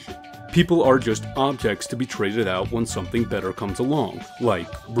prostitution. People are just objects to be traded out when something better comes along, like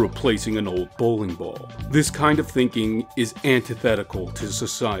replacing an old bowling ball. This kind of thinking is antithetical to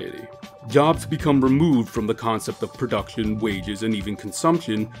society. Jobs become removed from the concept of production, wages, and even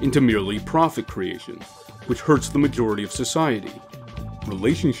consumption into merely profit creation, which hurts the majority of society.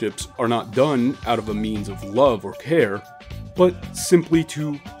 Relationships are not done out of a means of love or care, but simply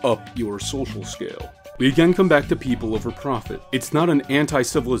to up your social scale. We again come back to people over profit. It's not an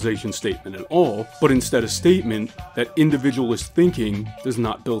anti-civilization statement at all, but instead a statement that individualist thinking does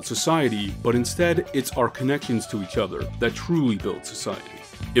not build society, but instead it's our connections to each other that truly build society.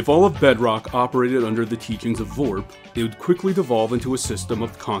 If all of Bedrock operated under the teachings of Vorp, it would quickly devolve into a system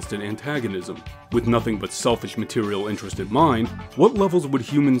of constant antagonism. With nothing but selfish material interest in mind, what levels would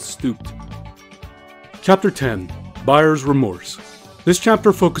humans stoop to? Chapter 10. Buyer's Remorse. This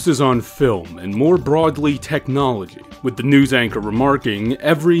chapter focuses on film, and more broadly technology, with the news anchor remarking,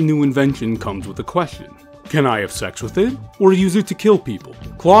 every new invention comes with a question. Can I have sex with it, or use it to kill people?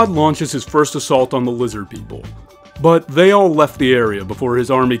 Claude launches his first assault on the lizard people, but they all left the area before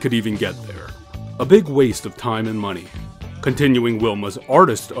his army could even get there. A big waste of time and money. Continuing Wilma's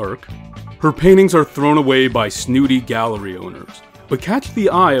artist arc, her paintings are thrown away by snooty gallery owners, but catch the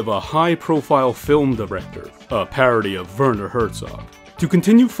eye of a high-profile film director, a parody of Werner Herzog. To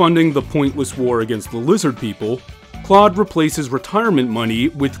continue funding the pointless war against the lizard people, Claude replaces retirement money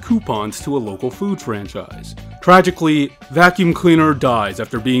with coupons to a local food franchise. Tragically, Vacuum Cleaner dies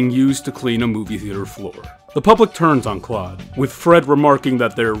after being used to clean a movie theater floor. The public turns on Claude, with Fred remarking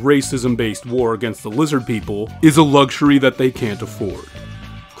that their racism-based war against the lizard people is a luxury that they can't afford.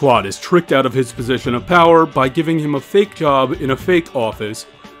 Claude is tricked out of his position of power by giving him a fake job in a fake office,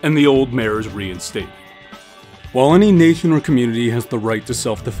 and the old mayor is reinstated. While any nation or community has the right to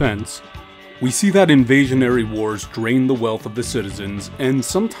self-defense, we see that invasionary wars drain the wealth of the citizens and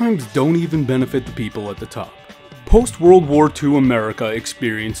sometimes don't even benefit the people at the top. Post-World War II America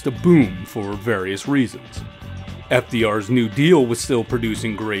experienced a boom for various reasons. FDR's New Deal was still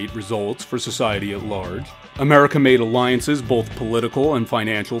producing great results for society at large. America made alliances, both political and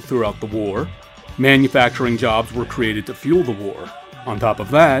financial, throughout the war. Manufacturing jobs were created to fuel the war. On top of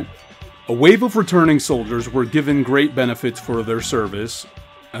that, a wave of returning soldiers were given great benefits for their service,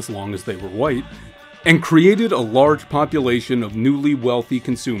 as long as they were white, and created a large population of newly wealthy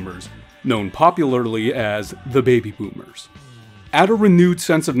consumers, known popularly as the baby boomers. Add a renewed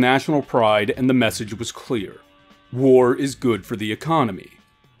sense of national pride and the message was clear. War is good for the economy.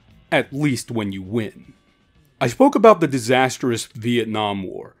 At least when you win. I spoke about the disastrous Vietnam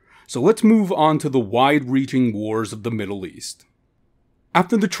War, so let's move on to the wide-reaching wars of the Middle East.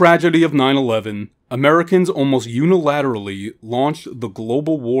 After the tragedy of 9/11, Americans almost unilaterally launched the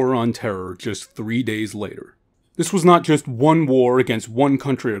global war on terror just 3 days later. This was not just one war against one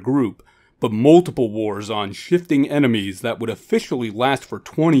country or group, but multiple wars on shifting enemies that would officially last for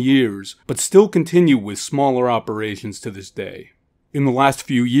 20 years, but still continue with smaller operations to this day. In the last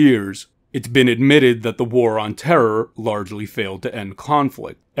few years, it's been admitted that the war on terror largely failed to end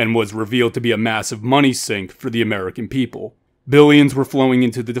conflict, and was revealed to be a massive money sink for the American people. Billions were flowing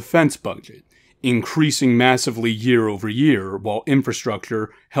into the defense budget, increasing massively year over year while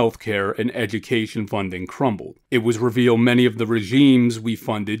infrastructure, healthcare, and education funding crumbled. It was revealed many of the regimes we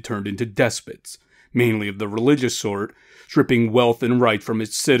funded turned into despots, mainly of the religious sort, stripping wealth and right from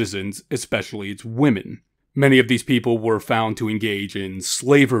its citizens, especially its women. Many of these people were found to engage in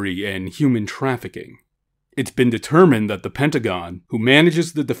slavery and human trafficking. It's been determined that the Pentagon, who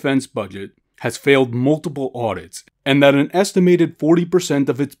manages the defense budget, has failed multiple audits, and that an estimated 40%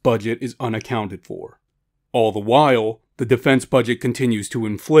 of its budget is unaccounted for. All the while, the defense budget continues to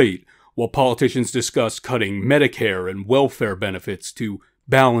inflate, while politicians discuss cutting Medicare and welfare benefits to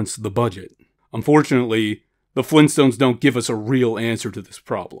balance the budget. Unfortunately, the Flintstones don't give us a real answer to this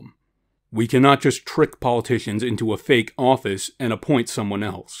problem. We cannot just trick politicians into a fake office and appoint someone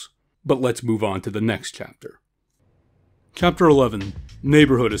else. But let's move on to the next chapter. Chapter 11,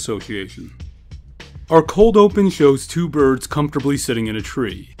 Neighborhood Association. Our cold open shows two birds comfortably sitting in a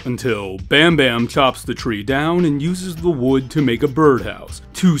tree, until Bam Bam chops the tree down and uses the wood to make a birdhouse,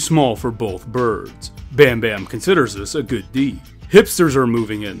 too small for both birds. Bam Bam considers this a good deed. Hipsters are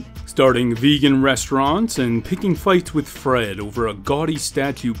moving in, starting vegan restaurants and picking fights with Fred over a gaudy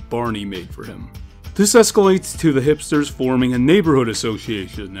statue Barney made for him. This escalates to the hipsters forming a neighborhood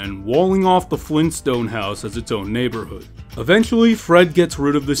association and walling off the Flintstone house as its own neighborhood. Eventually, Fred gets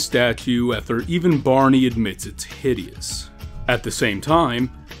rid of the statue after even Barney admits it's hideous. At the same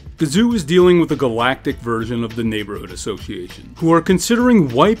time, Gazoo is dealing with a galactic version of the neighborhood association, who are considering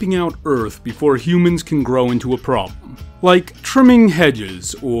wiping out Earth before humans can grow into a problem, like trimming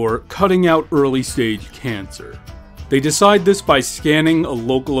hedges or cutting out early-stage cancer. They decide this by scanning a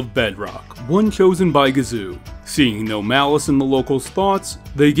local of Bedrock, one chosen by Gazoo. Seeing no malice in the locals' thoughts,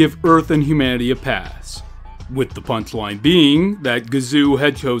 they give Earth and humanity a pass, with the punchline being that Gazoo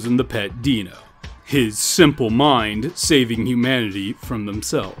had chosen the pet Dino, his simple mind saving humanity from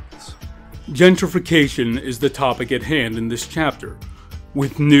themselves. Gentrification is the topic at hand in this chapter,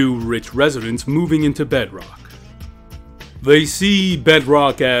 with new rich residents moving into Bedrock. They see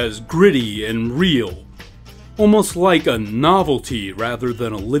Bedrock as gritty and real, almost like a novelty rather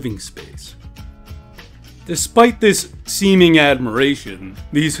than a living space. Despite this seeming admiration,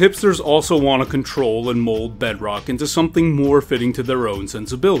 these hipsters also want to control and mold Bedrock into something more fitting to their own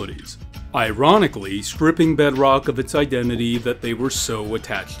sensibilities, ironically stripping Bedrock of its identity that they were so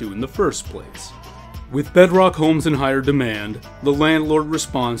attached to in the first place. With Bedrock homes in higher demand, the landlord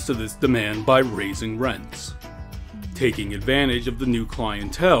responds to this demand by raising rents. taking advantage of the new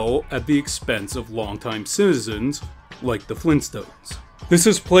clientele at the expense of longtime citizens like the Flintstones. This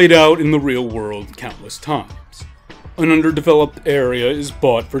has played out in the real world countless times. An underdeveloped area is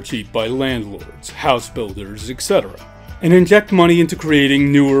bought for cheap by landlords, house builders, etc., and inject money into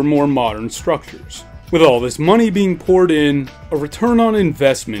creating newer, more modern structures. With all this money being poured in, a return on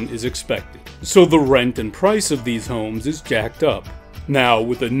investment is expected, so the rent and price of these homes is jacked up. Now,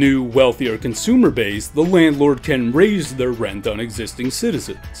 with a new, wealthier consumer base, the landlord can raise their rent on existing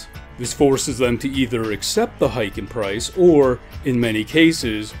citizens. This forces them to either accept the hike in price or, in many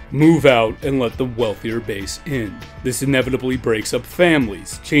cases, move out and let the wealthier base in. This inevitably breaks up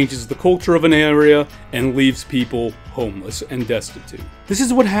families, changes the culture of an area, and leaves people homeless and destitute. This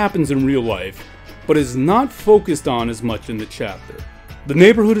is what happens in real life, but is not focused on as much in the chapter. The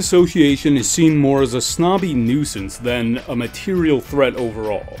neighborhood association is seen more as a snobby nuisance than a material threat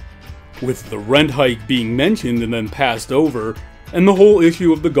overall, with the rent hike being mentioned and then passed over, and the whole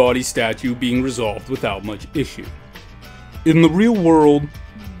issue of the gaudy statue being resolved without much issue. In the real world,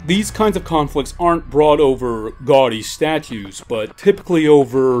 these kinds of conflicts aren't brought over gaudy statues, but typically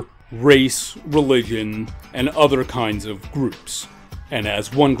over race, religion, and other kinds of groups. And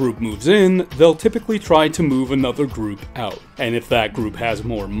as one group moves in, they'll typically try to move another group out. And if that group has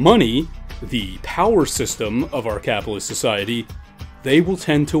more money, the power system of our capitalist society, they will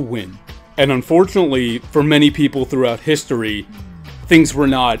tend to win. And unfortunately, for many people throughout history, things were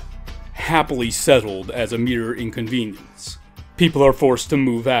not happily settled as a mere inconvenience. People are forced to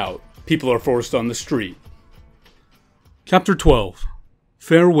move out. People are forced on the street. Chapter 12.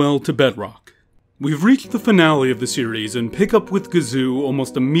 Farewell to Bedrock. We've reached the finale of the series and pick up with Gazoo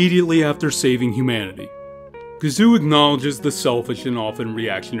almost immediately after saving humanity. Gazoo acknowledges the selfish and often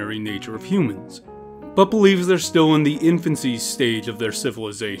reactionary nature of humans, but believes they're still in the infancy stage of their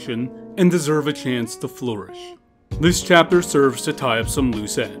civilization and deserve a chance to flourish. This chapter serves to tie up some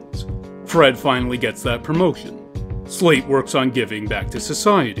loose ends. Fred finally gets that promotion. Slate works on giving back to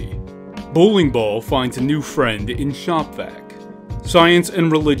society. Bowling Ball finds a new friend in Shopvac. Science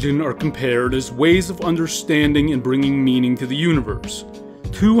and religion are compared as ways of understanding and bringing meaning to the universe.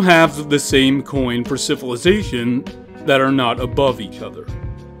 Two halves of the same coin for civilization that are not above each other.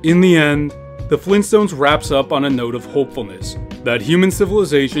 In the end, the Flintstones wraps up on a note of hopefulness, that human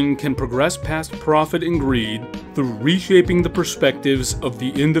civilization can progress past profit and greed through reshaping the perspectives of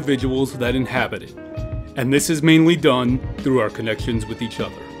the individuals that inhabit it. And this is mainly done through our connections with each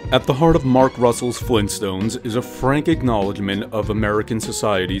other. At the heart of Mark Russell's Flintstones is a frank acknowledgement of American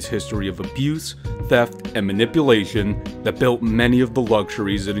society's history of abuse, theft, and manipulation that built many of the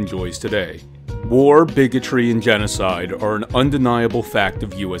luxuries it enjoys today. War, bigotry, and genocide are an undeniable fact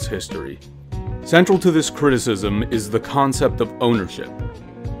of US history. Central to this criticism is the concept of ownership.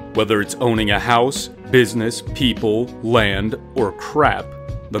 Whether it's owning a house, business, people, land, or crap,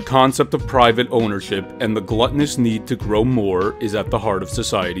 the concept of private ownership and the gluttonous need to grow more is at the heart of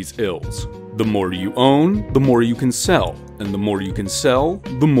society's ills. The more you own, the more you can sell, and the more you can sell,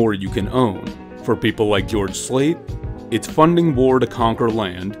 the more you can own. For people like George Slate, it's funding war to conquer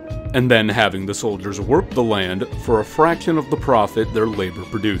land, and then having the soldiers work the land for a fraction of the profit their labor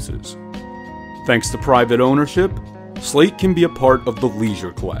produces. Thanks to private ownership, Slate can be a part of the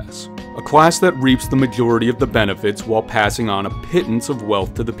leisure class, a class that reaps the majority of the benefits while passing on a pittance of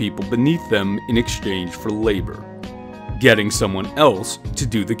wealth to the people beneath them in exchange for labor, getting someone else to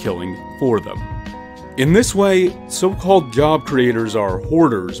do the killing for them. In this way, so-called job creators are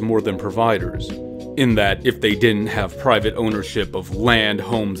hoarders more than providers, in that if they didn't have private ownership of land,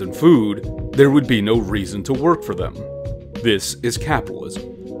 homes, and food, there would be no reason to work for them. This is capitalism.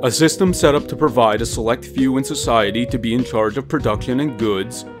 A system set up to provide a select few in society to be in charge of production and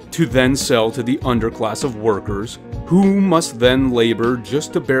goods, to then sell to the underclass of workers, who must then labor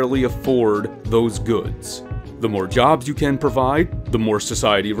just to barely afford those goods. The more jobs you can provide, the more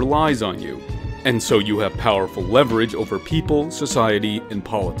society relies on you, and so you have powerful leverage over people, society, and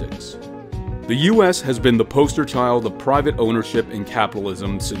politics. The US has been the poster child of private ownership and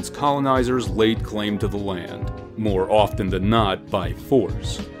capitalism since colonizers laid claim to the land, more often than not by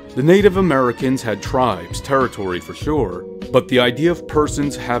force. The Native Americans had tribes, territory for sure, but the idea of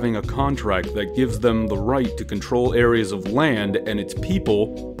persons having a contract that gives them the right to control areas of land and its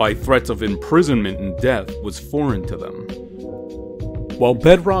people by threats of imprisonment and death was foreign to them. While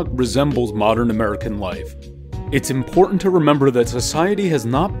Bedrock resembles modern American life, it's important to remember that society has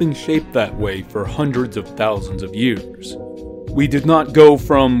not been shaped that way for hundreds of thousands of years. We did not go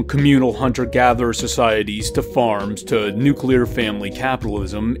from communal hunter-gatherer societies to farms to nuclear family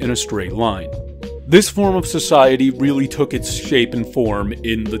capitalism in a straight line. This form of society really took its shape and form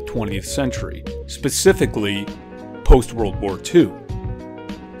in the 20th century, specifically post-World War II.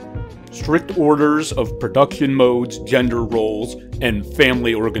 Strict orders of production modes, gender roles, and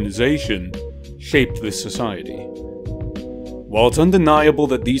family organization shaped this society. While it's undeniable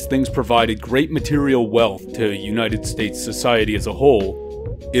that these things provided great material wealth to United States society as a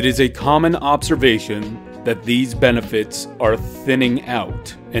whole, it is a common observation that these benefits are thinning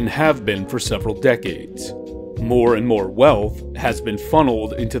out and have been for several decades. More and more wealth has been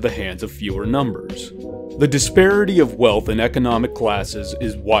funneled into the hands of fewer numbers. The disparity of wealth in economic classes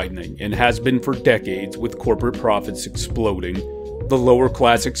is widening and has been for decades, with corporate profits exploding, the lower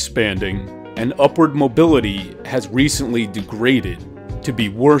class expanding, and upward mobility has recently degraded to be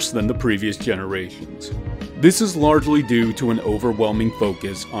worse than the previous generations. This is largely due to an overwhelming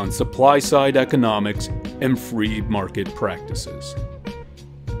focus on supply-side economics and free market practices.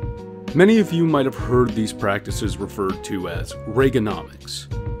 Many of you might have heard these practices referred to as Reaganomics.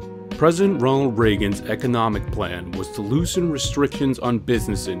 President Ronald Reagan's economic plan was to loosen restrictions on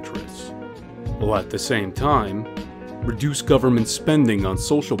business interests, while at the same time, reduce government spending on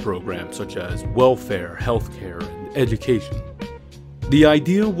social programs such as welfare, healthcare, and education. The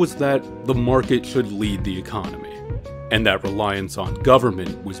idea was that the market should lead the economy, and that reliance on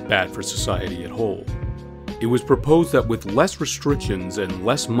government was bad for society at whole. It was proposed that with less restrictions and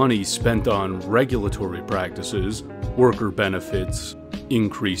less money spent on regulatory practices, worker benefits,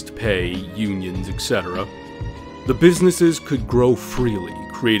 increased pay, unions, etc., the businesses could grow freely,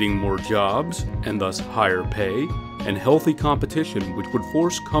 creating more jobs and thus higher pay and healthy competition, which would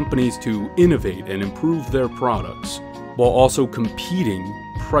force companies to innovate and improve their products while also competing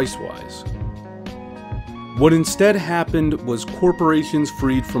price-wise. What instead happened was corporations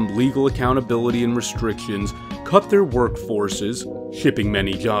freed from legal accountability and restrictions cut their workforces, shipping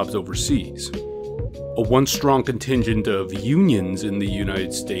many jobs overseas. A once strong contingent of unions in the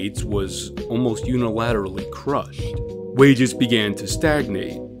United States was almost unilaterally crushed. Wages began to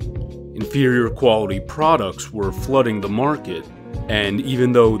stagnate. Inferior quality products were flooding the market, and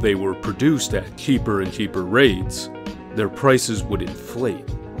even though they were produced at cheaper and cheaper rates, their prices would inflate.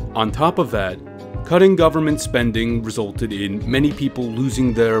 On top of that, cutting government spending resulted in many people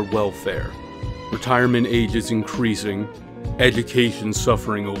losing their welfare, retirement ages increasing, education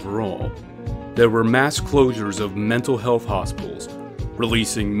suffering overall. There were mass closures of mental health hospitals,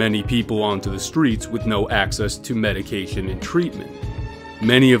 releasing many people onto the streets with no access to medication and treatment.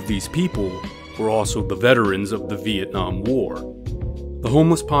 Many of these people were also the veterans of the Vietnam War. The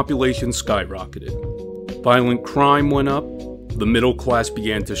homeless population skyrocketed. Violent crime went up, the middle class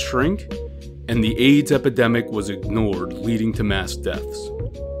began to shrink, and the AIDS epidemic was ignored, leading to mass deaths.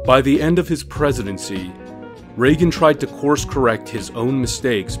 By the end of his presidency, Reagan tried to course-correct his own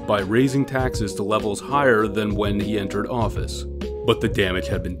mistakes by raising taxes to levels higher than when he entered office. But the damage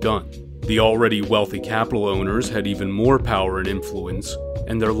had been done. The already wealthy capital owners had even more power and influence,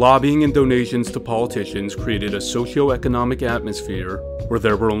 and their lobbying and donations to politicians created a socio-economic atmosphere where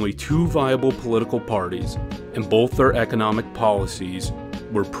there were only two viable political parties, and both their economic policies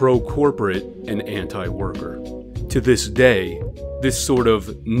were pro-corporate and anti-worker. To this day, this sort of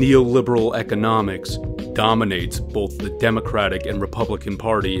neoliberal economics dominates both the Democratic and Republican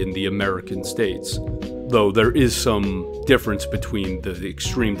Party in the American states, though there is some difference between the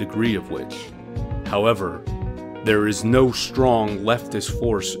extreme degree of which. However, there is no strong leftist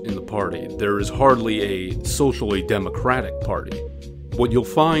force in the party. There is hardly a socially democratic party. What you'll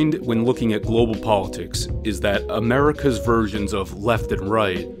find when looking at global politics is that America's versions of left and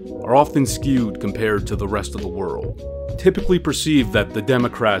right are often skewed compared to the rest of the world. Typically perceived that the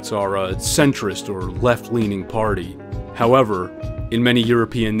Democrats are a centrist or left-leaning party. However, in many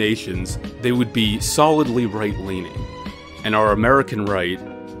European nations, they would be solidly right-leaning. And our American right,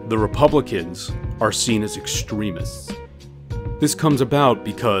 the Republicans, are seen as extremists. This comes about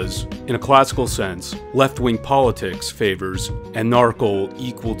because, in a classical sense, left-wing politics favors anarchical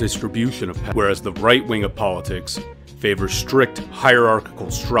equal distribution of power, whereas the right wing of politics favors strict hierarchical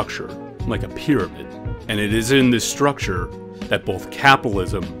structure, like a pyramid. And it is in this structure that both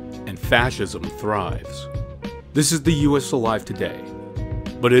capitalism and fascism thrives. This is the US alive today,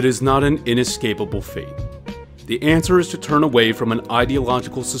 but it is not an inescapable fate. The answer is to turn away from an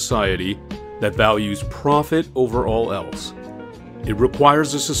ideological society that values profit over all else. It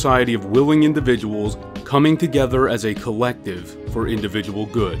requires a society of willing individuals coming together as a collective for individual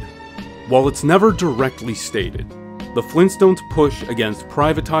good. While it's never directly stated, the Flintstones' push against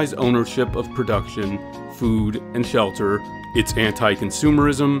privatized ownership of production, food, and shelter, its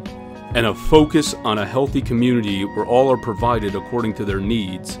anti-consumerism, and a focus on a healthy community where all are provided according to their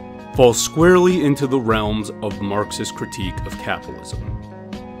needs, falls squarely into the realms of Marxist critique of capitalism.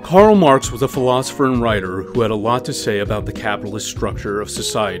 Karl Marx was a philosopher and writer who had a lot to say about the capitalist structure of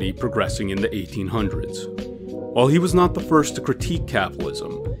society progressing in the 1800s. While he was not the first to critique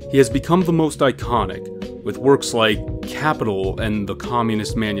capitalism, he has become the most iconic, with works like Capital and the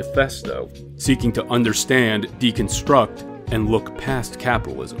Communist Manifesto, seeking to understand, deconstruct, and look past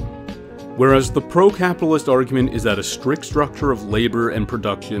capitalism. Whereas the pro-capitalist argument is that a strict structure of labor and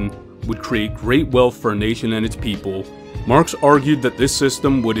production would create great wealth for a nation and its people, Marx argued that this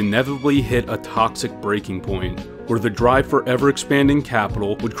system would inevitably hit a toxic breaking point, where the drive for ever-expanding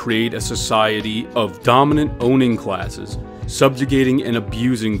capital would create a society of dominant owning classes, subjugating and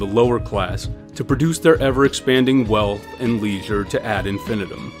abusing the lower class to produce their ever-expanding wealth and leisure to ad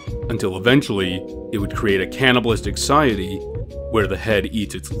infinitum, until eventually it would create a cannibalistic society where the head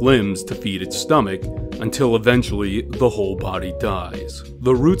eats its limbs to feed its stomach, until eventually the whole body dies.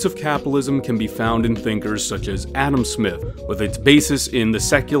 The roots of capitalism can be found in thinkers such as Adam Smith, with its basis in the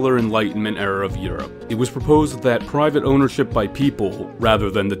secular Enlightenment era of Europe. It was proposed that private ownership by people, rather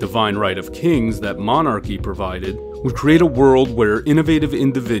than the divine right of kings that monarchy provided, would create a world where innovative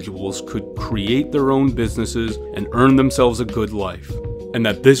individuals could create their own businesses and earn themselves a good life, and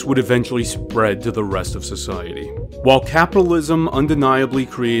that this would eventually spread to the rest of society. While capitalism undeniably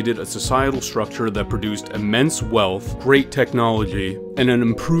created a societal structure that produced immense wealth, great technology, and an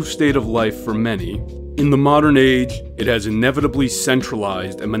improved state of life for many, in the modern age, it has inevitably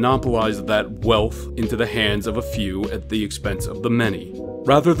centralized and monopolized that wealth into the hands of a few at the expense of the many.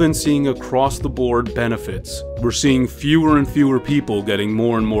 Rather than seeing across-the-board benefits, we're seeing fewer and fewer people getting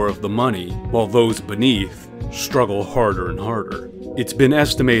more and more of the money, while those beneath struggle harder and harder. It's been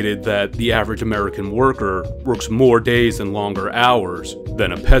estimated that the average American worker works more days and longer hours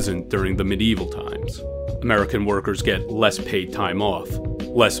than a peasant during the medieval times. American workers get less paid time off,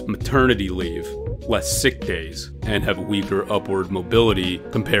 less maternity leave, less sick days, and have weaker upward mobility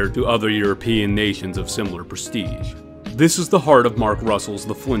compared to other European nations of similar prestige. This is the heart of Mark Russell's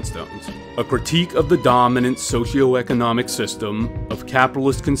The Flintstones, a critique of the dominant socio-economic system of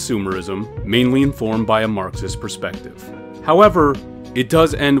capitalist consumerism, mainly informed by a Marxist perspective. However, it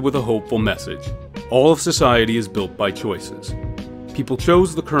does end with a hopeful message. All of society is built by choices. People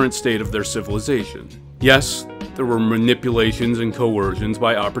chose the current state of their civilization. Yes, there were manipulations and coercions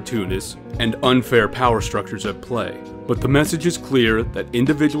by opportunists and unfair power structures at play, but the message is clear that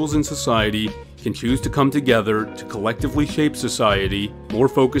individuals in society can choose to come together to collectively shape society, more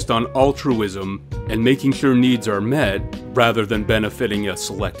focused on altruism and making sure needs are met rather than benefiting a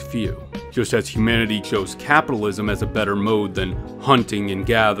select few. Just as humanity chose capitalism as a better mode than hunting and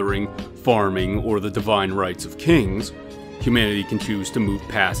gathering, farming, or the divine rights of kings, humanity can choose to move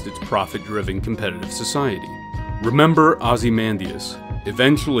past its profit-driven competitive society. Remember Ozymandias,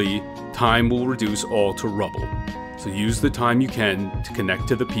 eventually time will reduce all to rubble, so use the time you can to connect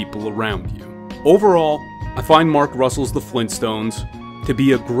to the people around you. Overall, I find Mark Russell's The Flintstones to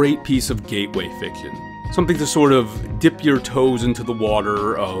be a great piece of gateway fiction. Something to sort of dip your toes into the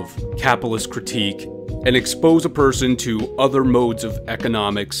water of capitalist critique and expose a person to other modes of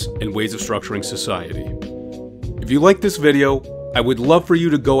economics and ways of structuring society. If you like this video, I would love for you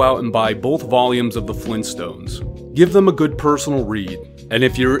to go out and buy both volumes of The Flintstones. Give them a good personal read. And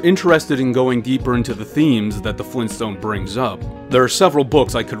if you're interested in going deeper into the themes that The Flintstone brings up, there are several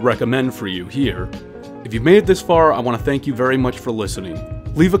books I could recommend for you here. If you've made it this far, I want to thank you very much for listening.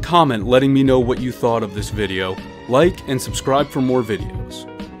 Leave a comment letting me know what you thought of this video, like and subscribe for more videos.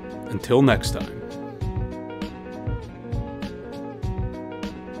 Until next time.